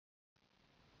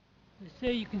They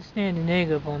say you can stand a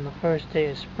negative on the first day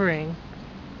of spring,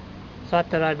 so I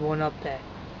thought I'd one up that.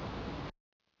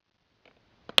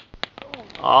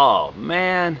 Oh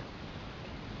man,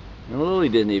 and Lily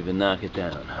didn't even knock it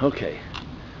down. Okay,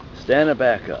 stand it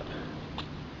back up.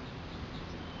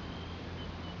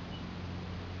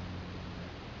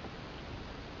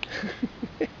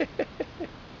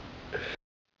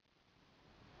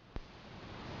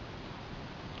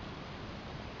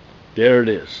 There it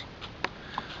is.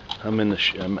 I'm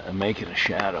making a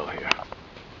shadow here.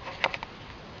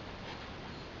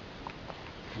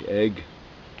 The egg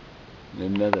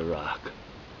and another rock.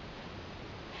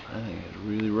 I think it's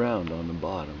really round on the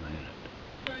bottom, ain't it?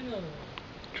 Try another one.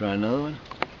 Try another one?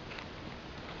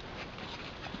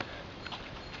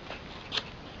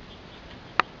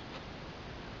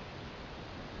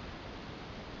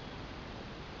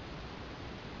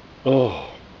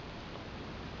 Oh,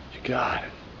 you got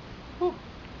it. Whew.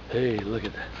 Hey, look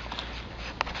at that.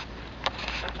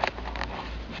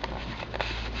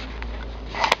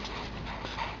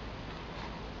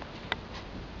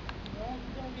 Well, if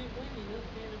you don't get windy, you'll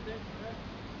stand a bit forever.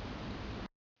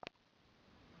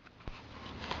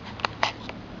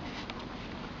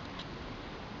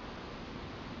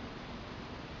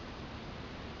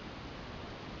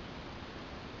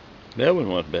 That one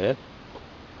wasn't bad.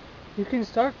 You can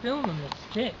start feeling them with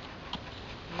stick.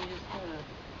 You just gotta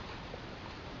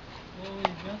slowly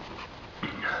adjust it.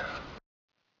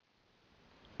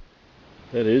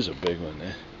 That is a big one,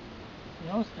 eh?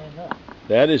 You don't stand up.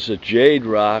 That is a jade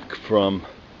rock from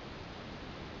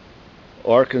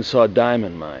Arkansas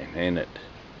Diamond Mine, ain't it?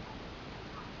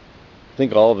 I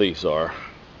think all these are.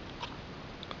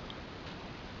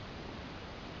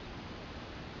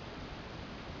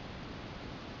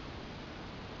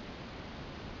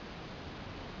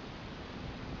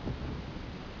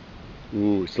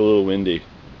 Ooh, it's a little windy.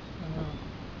 I know.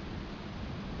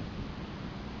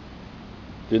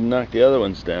 Didn't knock the other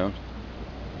ones down.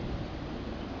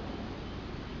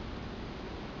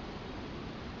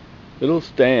 It'll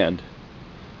stand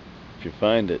if you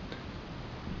find it.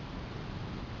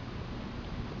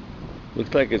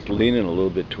 Looks like it's leaning a little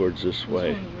bit towards this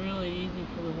way. This one's really easy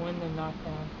for the wind to knock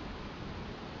down.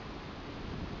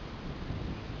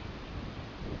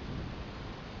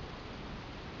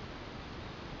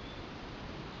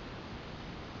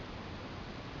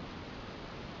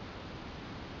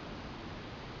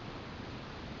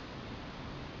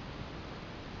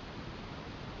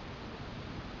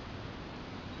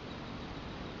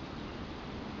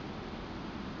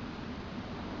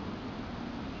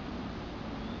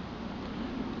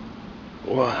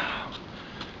 Wow,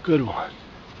 good one.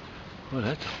 Well,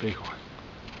 that's a big one.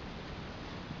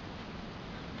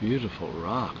 Beautiful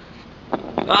rock.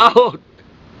 Oh,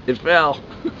 it fell.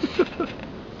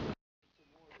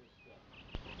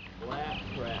 Glass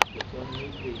trap that's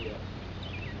underneath the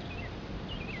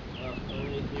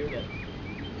underneath here that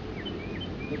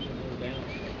puts it more down.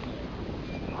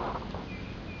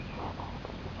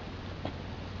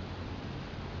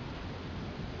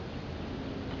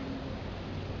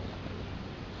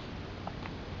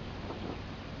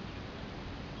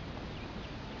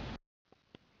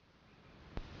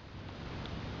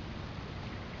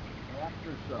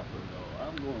 After supper, though,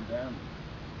 I'm going down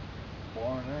the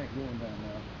barn. I ain't going down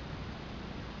now.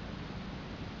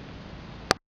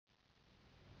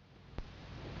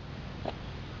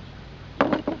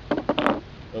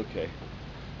 Okay,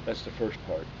 that's the first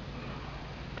part.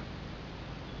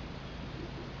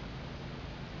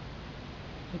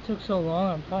 It took so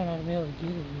long, I'm probably not going to be able to do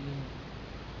this again.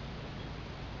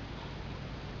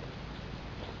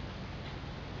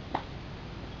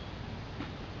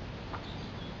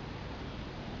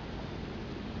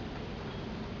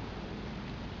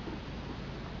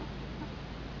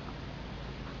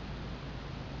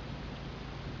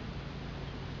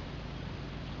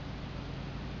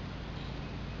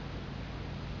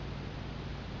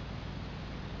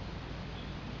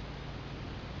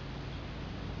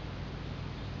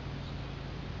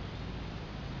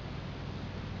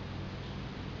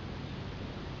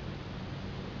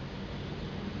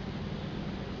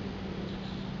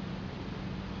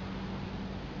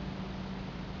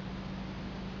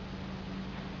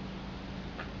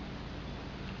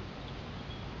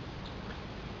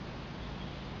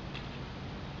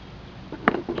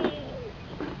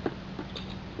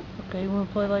 Okay, you want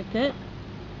to play like that?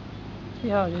 See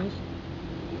how it is.